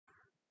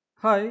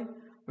Hi,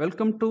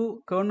 welcome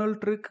to Kernel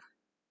Trick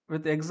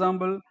with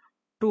example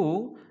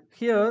 2.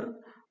 Here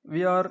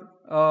we are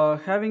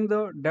having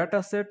the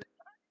data set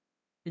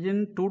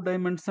in two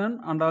dimension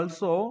and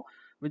also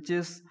which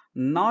is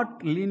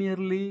not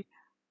linearly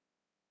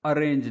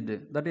arranged,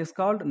 that is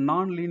called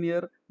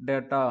non-linear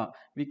data.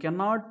 We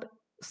cannot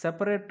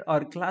separate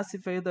or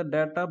classify the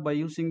data by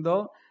using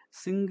the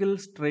single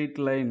straight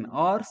line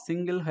or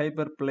single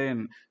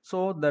hyperplane.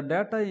 So the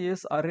data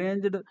is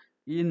arranged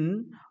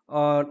in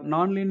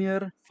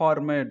non-linear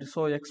format.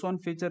 So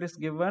x1 feature is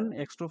given,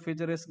 x2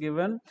 feature is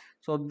given.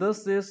 So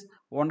this is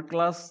one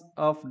class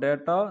of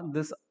data.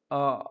 This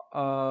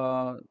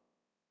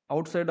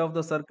outside of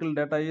the circle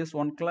data is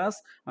one class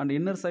and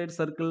inner side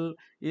circle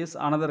is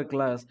another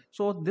class.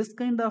 So this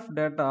kind of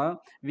data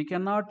we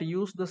cannot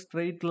use the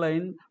straight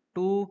line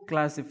to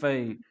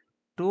classify.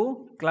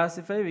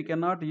 We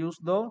cannot use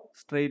the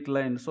straight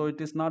line, so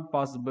it is not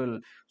possible.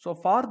 So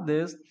for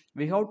this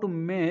we have to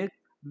make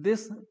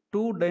this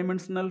two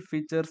dimensional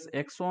features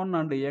x1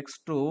 and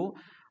x2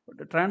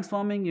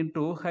 transforming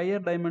into higher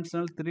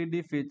dimensional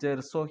 3D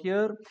features. So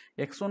here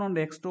x1 and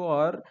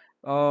x2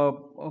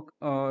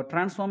 are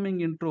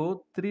transforming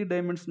into three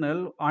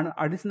dimensional, and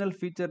additional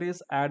feature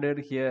is added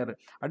here.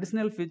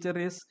 Additional feature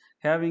is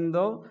having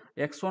the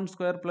x1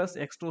 square plus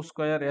x2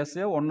 square as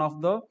a one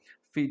of the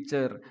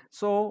feature.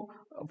 So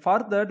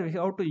for that we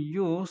have to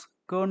use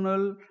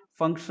kernel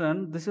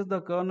function. This is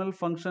the kernel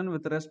function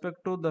with respect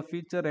to the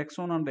feature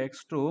x1 and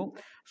x2.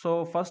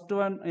 So first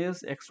one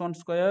is x1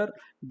 square,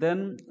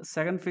 then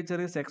second feature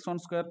is x1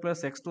 square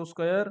plus x2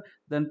 square,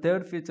 then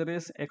third feature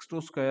is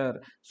x2 square.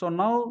 So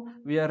now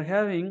we are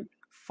having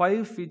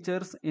five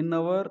features in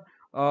our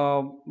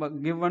uh,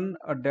 given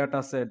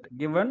data set.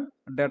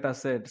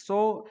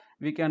 So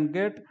we can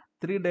get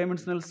three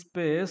dimensional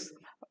space.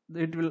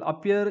 It will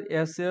appear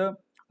as a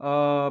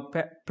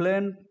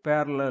plane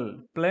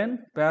parallel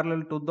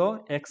to the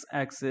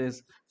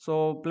x-axis.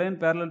 So plane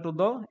parallel to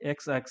the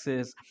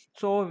x-axis.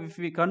 So if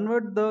we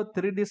convert the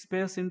 3D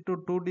space into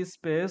 2D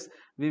space,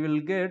 we will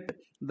get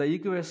the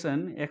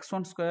equation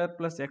x1 square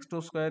plus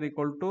x2 square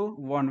equal to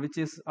 1, which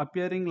is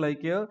appearing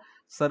like a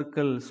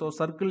circle. So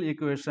circle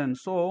equation.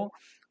 So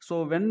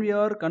when we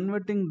are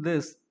converting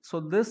this,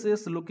 so this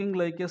is looking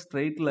like a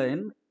straight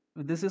line.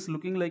 This is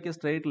looking like a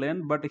straight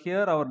line, but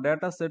here our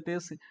data set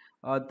is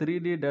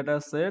 3D data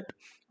set.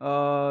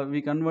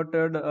 We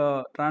converted,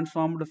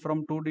 transformed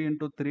from 2D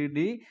into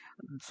 3D.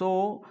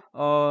 So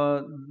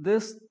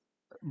this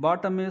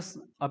bottom is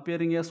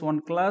appearing as one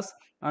class,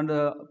 and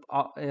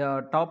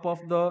top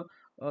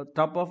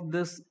of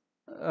this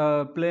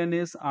plane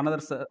is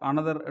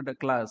another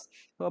class.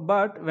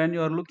 But when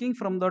you are looking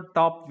from the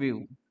top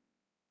view,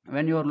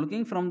 when you are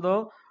looking from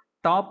the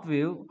top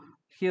view,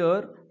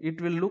 here it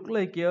will look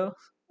like a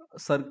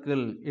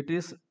circle.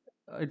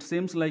 It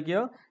seems like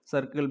a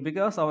circle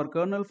because our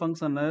kernel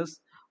function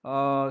is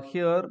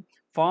here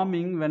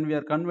forming. When we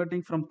are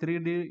converting from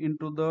 3D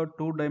into the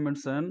two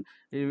dimension,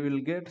 you will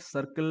get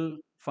circle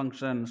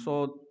function.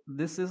 So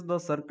this is the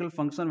circle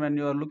function. When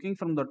you are looking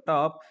from the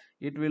top,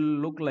 it will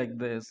look like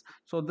this.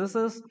 So this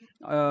is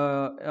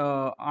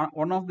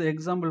one of the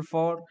example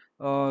for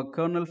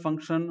kernel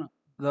function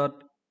that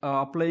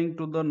applying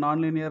to the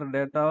nonlinear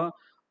data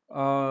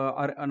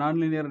or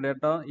nonlinear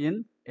data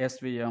in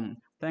SVM.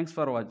 Thanks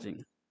for watching.